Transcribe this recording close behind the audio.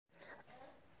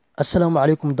Assalaamu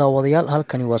calaykum daawadayaal,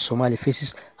 halkani waa Somali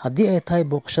Faces. Haddii ay tahay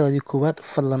booqashadaadii koowaad,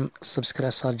 fadlan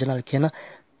subscribe saar channelkeena.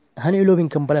 Hana iloobin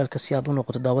kambalaalka si aad u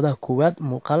noqoto daawadaha koowaad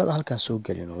muuqaalada halkan soo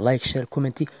gelino. Like, share,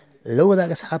 comment, la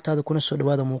wadaag asxaabtaada kuna soo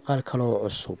dhawaada muuqaal kale oo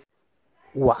cusub.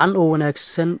 Wacan oo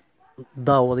wanaagsan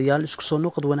daawadayaal, isku soo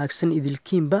noqod wanaagsan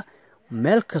idilkiinba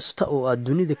meel kasta oo aad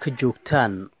dunida ka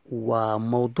joogtaan. Waa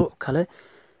mowduuc kale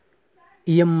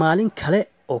iyo maalin kale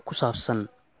oo ku saabsan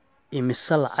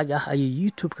imise lacag ah ayay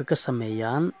YouTube-ka ka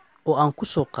sameeyaan oo aan ku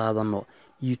soo qaadano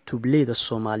YouTube-leyda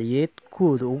Soomaaliyeed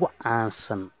kuwooda ugu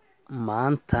caansan.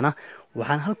 Maantana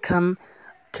waxaan halkan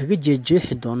kaga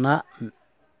jeexi doonaa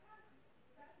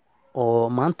oo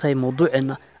maanta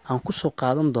mowduuceena aan ku soo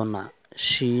qaadan doonaa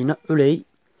Shiine Culay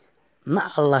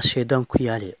nacala sheedaan ku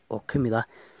yaale oo ka mid ah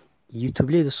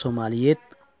YouTube-leyda Soomaaliyeed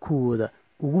kuwooda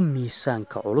ugu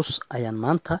miisaanka culus ayaan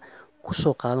maanta ku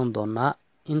soo qaadan doonaa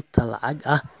inta lacag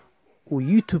ah uu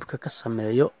YouTube-ka ka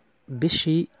sameeyo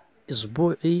bishii,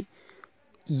 isbuucii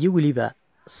iyo weliba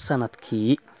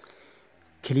sanadkii.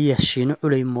 Kaliya Shiine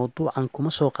Culay mowduucan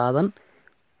kuma soo qaadan,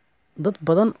 dad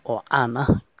badan oo caan ah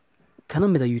kana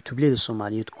mid ah YouTube-leyda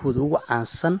Soomaaliyeed kuwooda ugu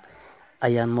caansan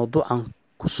ayaan mowduucan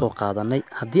ku soo qaadanay.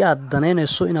 Haddii aad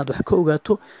danaynayso inaad wax ka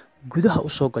ogaato, gudaha u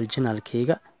soo gal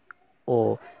channelkayga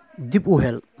oo dib u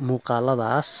hel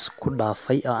muuqaaladaas ku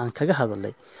dhaafay oo aan kaga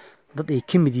hadalay dad ay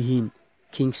ka mid yihiin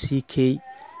King CK,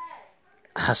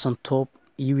 Xasan Toob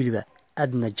iyo weliba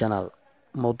Adna Janaal.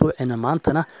 Mowduuceena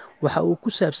maantana waxa uu ku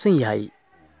saabsan yahay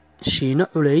Shiine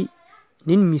Culay,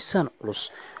 nin miisaan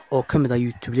culus oo ka mid ah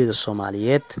YouTube-leyda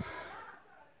Soomaaliyeed.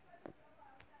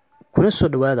 Kuna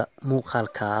soo dhawaada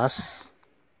muuqaalkaas.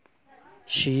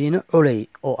 Shiine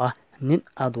Culay oo ah nin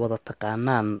aad wada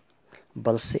taqaanaan,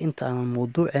 balse inta aan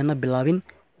mowduuceena bilaabin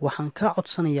waxaan kaa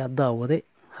codsanayaa daawade,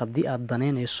 haddii aad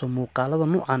danaynayso muuqaalada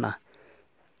noocan ah,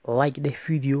 like dheh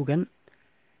videogan,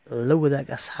 la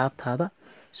wadaag asxaabtaada,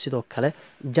 sidoo kale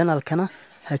channelkana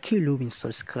ha ka iloobin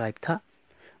subscribe-ta.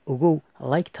 Ogow,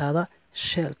 like-taada,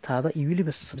 share-taada iyo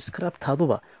weliba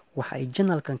subscribe-taaduba waxa ay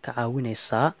channelkan ka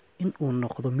caawinaysaa in uu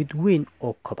noqdo mid weyn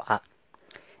oo kobca.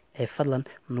 Fadlan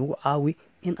nagu caawi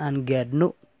in aan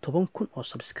gaadhno 10,000 oo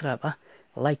subscribe ah.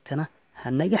 Like-tana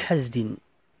ha naga xasdin.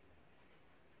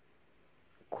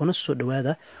 Kuna soo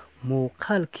dhawaada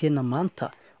muuqaalkeena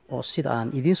maanta oo sida aan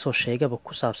idiin soo sheegaba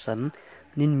ku saabsan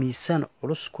nin miisaan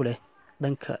culus ku leh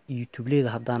dhanka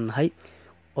YouTube-leyda haddaan nahay.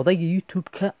 Odayga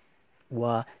YouTube-ka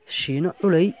waa Shiine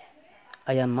Culay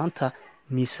ayaan maanta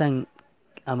miisaan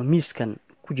ama miiskan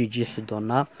ku jeexi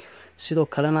doonaa. Sidoo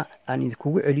kalena aan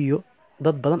idinkugu celiyo,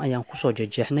 dad badan ayaan ku soo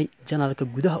jeexnay channelka,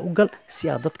 gudaha u gal si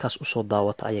aad dadkaas u soo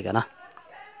daawato ayagana.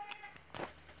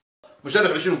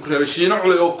 مشارع عشرين كله شينه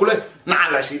على وكله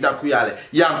نعلى شيء دا كياله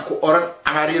يام كورن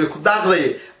عمارية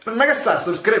كداقلي نقصار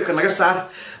سبسكرايب كنقصار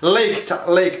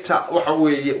لايكتا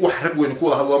وحوي وحرق وين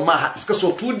كولا هذا ما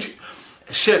اسكسو توج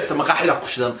شير تمقاحدا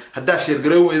قشدان هدا شير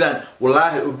غريو ويدان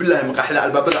والله وبالله مقاحدا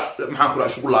الباب maxaan kula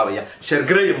isugu laabaya share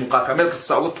gareey muuqaalka meel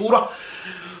kasta uga tuura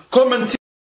comment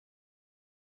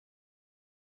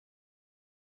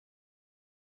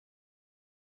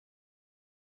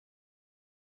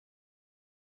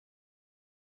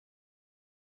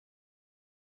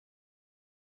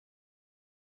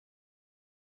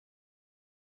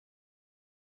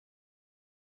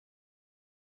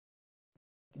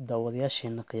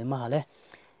daawadayaasheena qiimaha leh,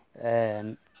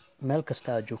 meel kasta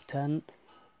aad joogtaan,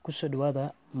 ku soo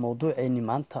dhawaada mowduuceeni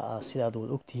maanta sida aad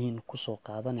wada ogtihiin ku soo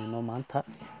qaadanayno maanta.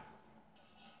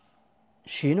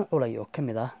 Shiine Culay oo ka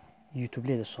mid ah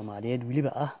YouTube-leyda Soomaaliyeed,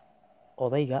 weliba ah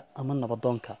odayga ama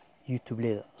nabadoonka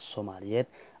YouTube-leyda Soomaaliyeed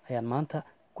ayaan maanta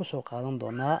ku soo qaadan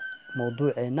doonaa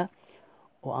mowduuceena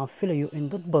oo aan filayo in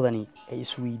dad badani ay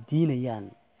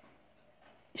isweydiinayaan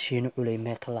Shiine Culay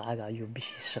meeqa lacag ayuu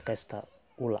bishii shaqaystaa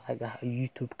lacag ah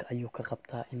YouTube-ka ayuu ka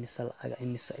qabtaa imise lacag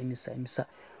imise.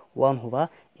 Waan hubaa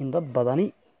in dad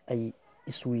badani ay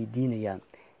isweydiinayaan.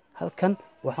 Halkan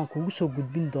waxaan kugu soo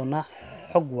gudbin doonaa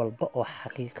xog walba oo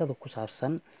xaqiiqada ku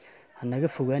saabsan. Ha naga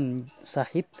fogaan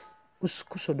saaxiib,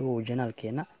 ku soo dhawow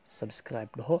channelkeena,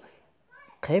 subscribe dhaho,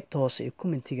 qaybta hoose ee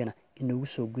commentigana inoogu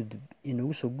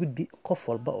soo gudbi qof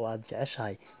walba oo aad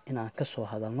jeceshahay in aan ka soo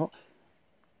hadalno,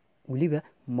 weliba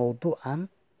mowduucan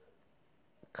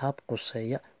qaab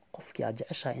quseeya qofkii aad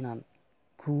jeceshahay inaan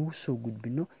kugu soo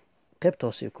gudbino. qaybta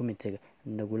hoose ee commentiga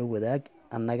nagula wadaag,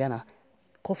 annagana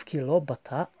qofkii loo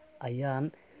bataa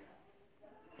ayaan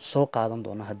soo qaadan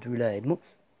doonaa hadduu ilaahay idmo.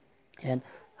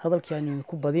 hadalkii aan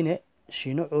ku badine,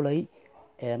 Shiine Culay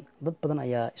dad badan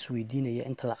ayaa isweydiinaya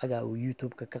inta lacaga uu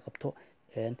YouTube-ka ka qabto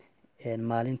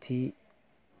maalintii.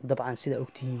 dabcan sida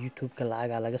ogtihiin YouTube-ka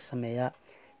lacaga laga sameeyaa,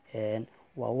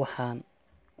 waa waxaan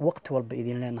waqti walba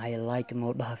idin leenahay like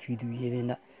noo dhaha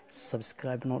fiidiyoyadeena,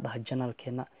 subscribe noo dhaha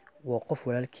channelkeena. waa qof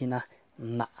walaalkiin ah,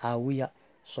 na caawiya,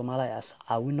 Soomaaliya as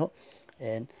caawino.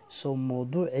 So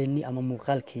mawduuceeni ama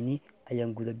muuqaalkeeni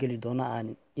ayaan gudageli doonaa, aan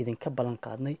idinka ballan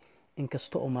qaadnay,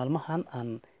 inkasta oo maalmahan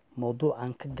aan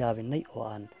mawduucan ka gaabinay oo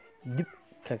aan dib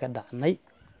kaga dhacnay,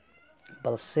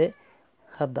 balse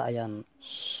hadda ayaan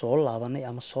soo laabanay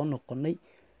ama soo noqonay.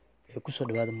 kusoo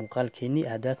dhawaada muuqaalkeeni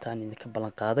haddaata aan idinka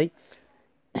ballan qaaday.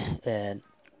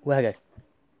 waagaag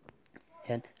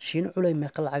Shiine Culay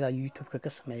meeqa lacag ayuu YouTube-ka ka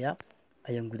sameeyaa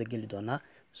ayaan gudageli doonaa.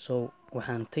 So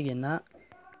waxaan tegaynaa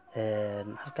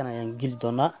halkan ayaan geli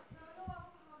doonaa.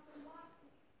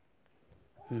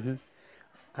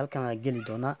 halkan ayaan geli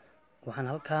doonaa. waxaan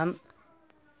halkan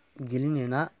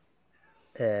gelinaynaa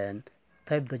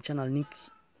type the channel link,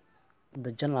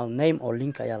 the channel name oo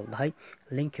link ayaa la dhahay.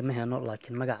 link ma heno,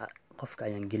 laakiin magaca qofka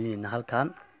ayaan gelinaynaa halkan.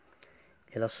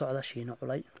 ila socda Shiine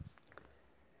Culay.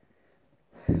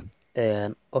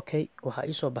 okay, waxaa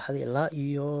ii soo baxday ilaa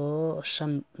iyo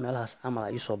 5 meelahaas camal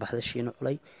aa ii soo baxday Shiine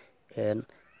Culay.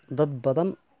 dad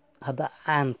badan hadda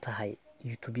caan tahay,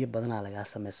 YouTube badanaa lagaa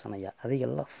samaysanaya. adiga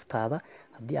laftaada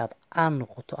haddii aad caan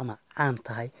noqoto ama caan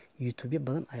tahay, YouTube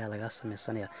badan ayaa lagaa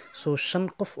samaysanaya. So 5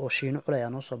 qof oo Shiine Culay aa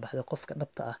noo soo baxday. qofka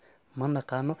dhabta ah ma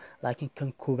naqaano, laakiin kan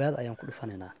koowaad ayaan ku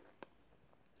dhufanaynaa.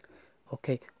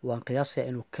 okay, waan qiyaasayaa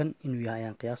inuu yahay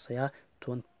ayaan qiyaasayaa.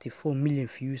 24 million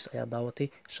views ayaa daawatay,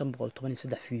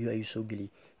 513 video ayuu soo geliyay.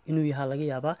 inuu yahay laga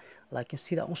yaabaa, laakiin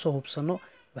sida aan usoo hubsano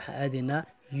waxaan aadaynaa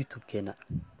YouTube-keena.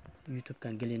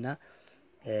 YouTube-kaan gelaynaa.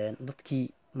 dadkii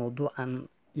mawduucan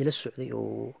ila socday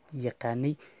oo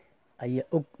yaqaanay ayaa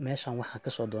og meeshan waxaan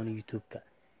kasoo doonay YouTube-ka.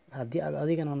 haddii aad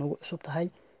adigana nagu cusub tahay,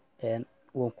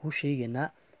 waan kuu sheegaynaa.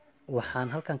 waxaan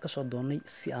halkan kasoo doonay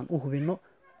si aan u hubino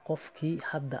qofkii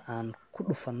hadda aan ku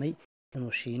dhufanay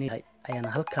inuu Shiine yahay, ayaana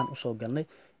halkan usoo galnay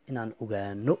inaan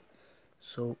ogaano.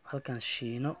 so halkan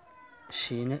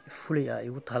Shiine fulay aa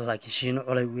igu taal, laakiin Shiine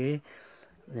Culay weye.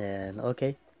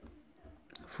 okay,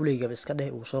 fulaygaba iska dheh,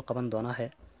 uu soo qaban doonaa he.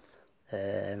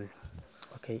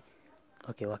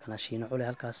 okay, waa kana Shiine Culay.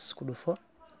 halkaas ku dhufo,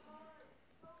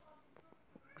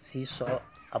 sii soco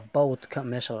about-ka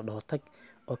meesha la dhaho tag.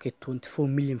 okay, 24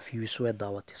 million views way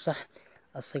daawatay, sax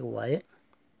asaga waaye.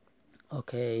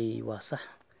 okay, waa sax.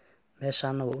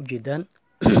 meeshaana waa ujeedaan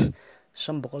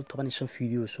 515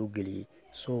 video soo geliyay.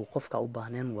 so qofka u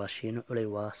baahneen waa Shiine Culay,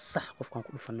 waa sax. qofkan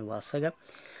ku dhufanay waa asaga.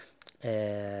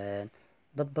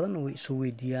 dad badan way soo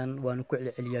weydiiyaan, waana ku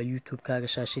celceliyaa YouTube-kaaga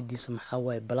shaashadiisa maxaa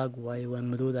waaye, black waaye, waa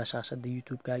madowda shaashada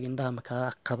YouTube-kaaga, indhaha ma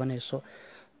kaa qabanayso.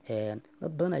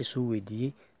 dad badan ay soo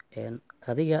weydiiyey.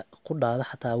 adiga qudhaada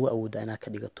xataa waa awoodaa inaad ka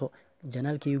dhigato.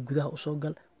 janaalkayga gudaha usoo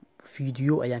gal,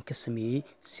 video ayaan ka sameeyey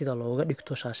sida looga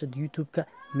dhigto shaashada YouTube-ka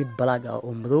mid black ah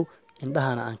oo madow,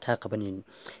 indhahana aan kaa qabanaynin.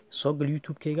 soo gal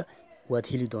YouTube-kayga, waad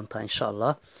heli doontaa insha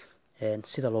Allah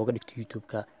sida looga dhigto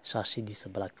YouTube-ka shaashadiisa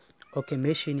black. okay,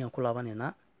 meesheenii aan ku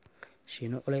laabanaynaa.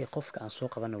 Shiine Culay qofka aan soo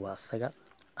qabanay waa asaga.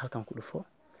 halkan ku dhufo,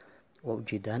 waa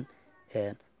ujeedaan.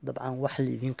 dabcan wax la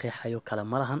idin qeexayo kale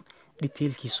ma lahan,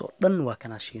 detailkiisa oo dhan waa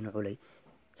kana Shiine Culay.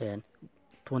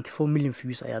 24 million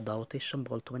views ayaa daawatay,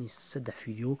 513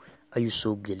 video ayuu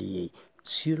soo geliyay.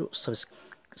 0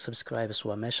 subscribers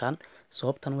waa meeshan.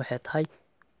 sababtan waxay tahay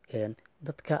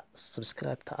dadka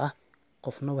subscribe-ta ah,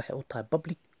 qofna waxay u tahay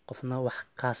public, qofna wax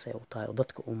qaas ay u tahay oo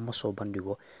dadka uma soo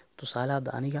bandhigo. tusaale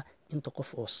hadda aniga inta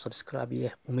qof oo subscribe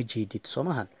ah uma jeedid, soo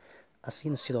maahan.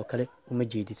 asigna sidoo kale uma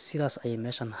jeedid. sidaas ayay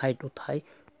meeshan hide u tahay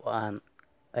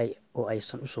oo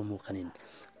aysan usoo muuqanin.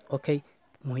 okay,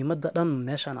 muhiimadda dhan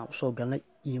meeshan aan usoo galnay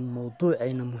iyo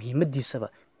mawduucayna muhiimadiisaba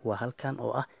waa halkan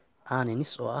oo ah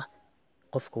earnings, oo ah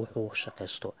qofka wuxuu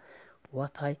shaqaysto. waa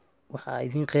tahay waxa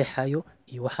idin qeexayo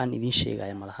iyo waxaan idin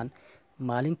sheegayo malahan.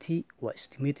 maalintii waa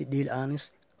estimated daily earnings.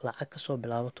 lacag kasoo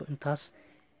bilaabato intaas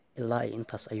ilaa iyo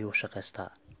intaas ayuu shaqaystaa.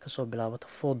 kasoo bilaabato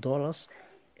 $4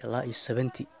 ilaa iyo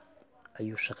 70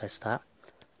 ayuu shaqaystaa.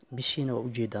 bishiina waa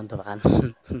ujeedaan dabcan.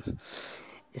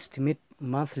 estimate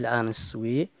monthly earnings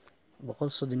weye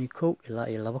 131 ilaa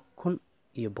iyo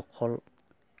 2100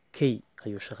 k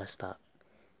ayuu shaqaystaa.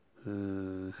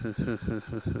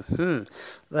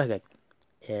 waagaag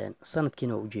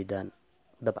sanadkiina waa ujeedaan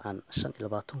dabcan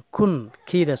 25,000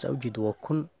 kdaas aa ujeeda waa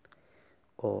 1,000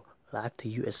 oo lacagta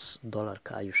US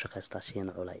dollarka ayuu shaqaystaa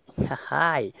Shiine Culay.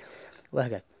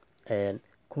 waagaag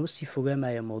kuma sii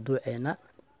fogaamaya mawduuceena.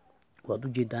 waad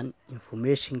ujeedaan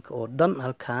informationka oo dhan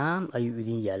halkan ayuu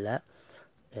idin yaalaa.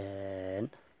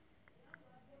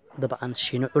 dabcan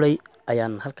Shiine Culay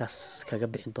ayaan halkaas kaga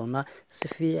bixi doonaa. si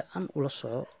fiican ula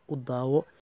soco, u daawo.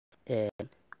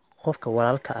 qofka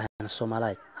walaalka ah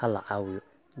Soomaaliyeed ha la caawiyo.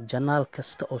 janaal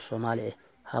kasta oo Soomaali ah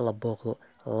hala booqdo,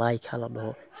 like hala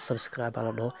dhaho, subscribe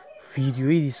hala dhaho,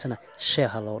 fiidiyoyadiisana share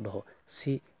hala dhaho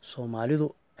si Soomaalidu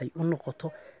ay u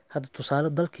noqoto. Hadda tusaale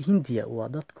dalka Hindiya waa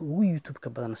dadka ugu YouTube-ka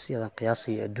badan sidan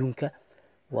qiyaasayo adduunka.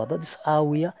 waa dad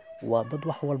iscaawiya, waa dad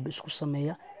wax walba isku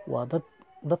sameeya, waa dad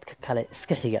dadka kale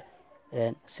iska xiga.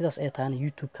 sidaas ay taana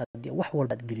YouTube-ka haddii wax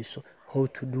walba aad geliso how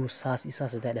to do saas iyo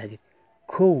saas hadaa dhahdid,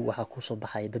 kow waxaa kusoo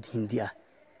baxaya dad Hindi ah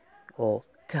oo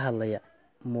ka hadlaya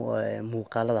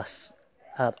muuqaaladaas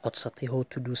aad codsatay, how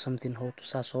to do something, how to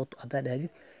saas, how to hadaa dhahdid,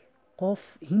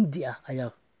 qof Hindi ah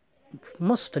ayaa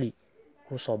mostly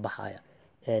kusoo baxaya.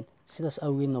 sidaas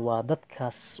awgeedna waa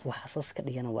dadkaas waxaasas ka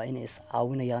dhigana waa inay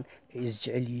iscaawinayaan, ay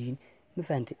isjecel yihiin, ma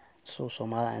fahanti.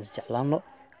 Soomaali aan isjeclaano,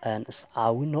 aan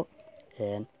iscaawino.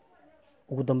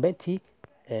 ugu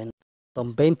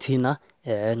dambeyntiina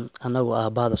anagoo ah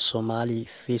bahda Somali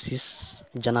Faces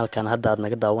janaalkan hadda aad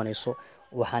naga daawanayso,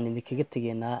 waxaan idinkaga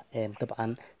tegaynaa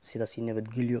dabcan sidaas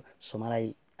nabadgelyo.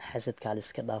 Soomaaliya xasadka la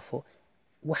iska dhaafo,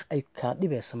 wax ay ka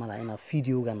dhibaysa malaha inaad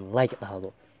fiidiyogan like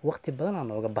dhahdo. waqti badan aan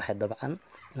nooga baxay dabcan,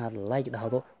 inaad like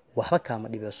dhahdo waxba kaama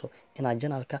dhibayso, inaad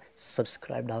janaalka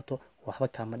subscribe dhahdo waxba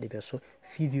kaama dhibayso,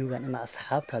 fiidiyogan inaad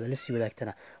asxaabtaada la sii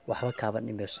wadaagtana waxba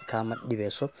kaama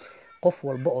dhibayso. qof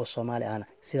walba oo Soomaali ahna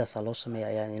sidaas loo sameeyo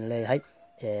ayaan in leeyahay,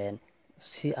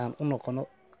 si aan u noqono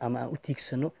ama aan u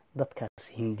tiigsano dadkaas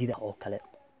Hindida oo kale.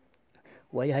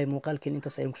 waayahay muuqaalkeen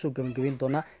intaas ayaan kusoo gabagabeyn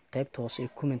doonaa. qaybta hoose ee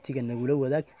commentiga nagula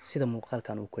wadaag sida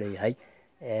muuqaalkan uu ku leeyahay.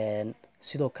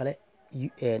 sidoo kale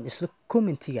isla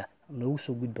commentiga noogu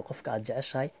soo gudbi qofka aad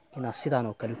jeceshahay inaan sidaan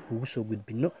oo kale kuugu soo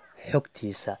gudbino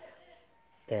xogtiisa.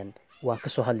 waan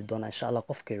kasoo hadli doonaa insha Allah,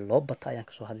 qofkii loo bata ayaan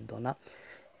kasoo hadli doonaa.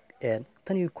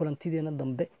 tan iyo kulantideena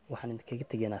dambe waxaan idinkaga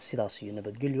tegaynaa sidaas iyo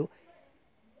nabadgelyo.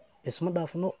 isma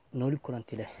dhaafno, nooli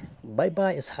kulanti leh. Bye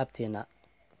bye asxaabteena.